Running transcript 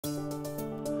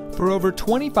For over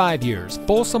 25 years,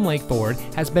 Folsom Lake Ford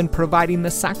has been providing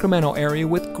the Sacramento area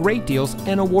with great deals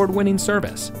and award-winning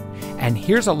service. And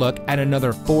here's a look at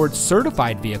another Ford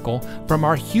certified vehicle from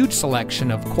our huge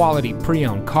selection of quality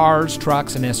pre-owned cars,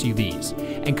 trucks, and SUVs,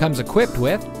 and comes equipped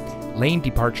with lane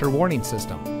departure warning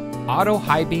system, auto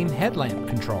high beam headlamp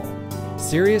control,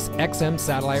 Sirius XM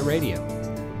satellite radio,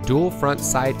 dual front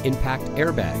side impact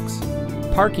airbags,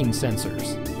 parking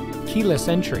sensors, keyless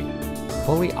entry,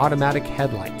 fully automatic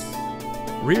headlights,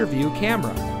 rear view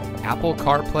camera, Apple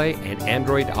CarPlay and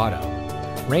Android Auto,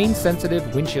 rain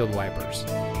sensitive windshield wipers,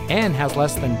 and has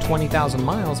less than 20,000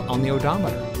 miles on the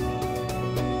odometer.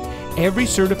 Every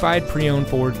certified pre-owned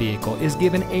Ford vehicle is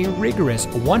given a rigorous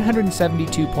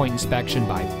 172-point inspection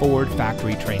by Ford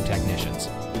factory trained technicians.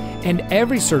 And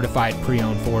every certified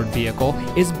pre-owned Ford vehicle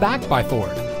is backed by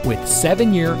Ford with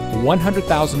 7-year,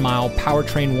 100,000-mile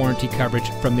powertrain warranty coverage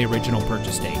from the original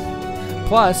purchase date.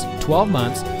 Plus 12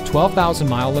 months,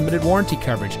 12,000-mile limited warranty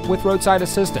coverage with roadside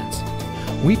assistance.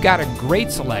 We've got a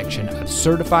great selection of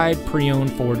certified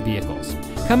pre-owned Ford vehicles.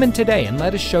 Come in today and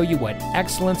let us show you what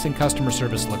excellence in customer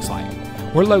service looks like.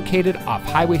 We're located off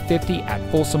Highway 50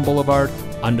 at Folsom Boulevard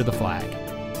under the flag.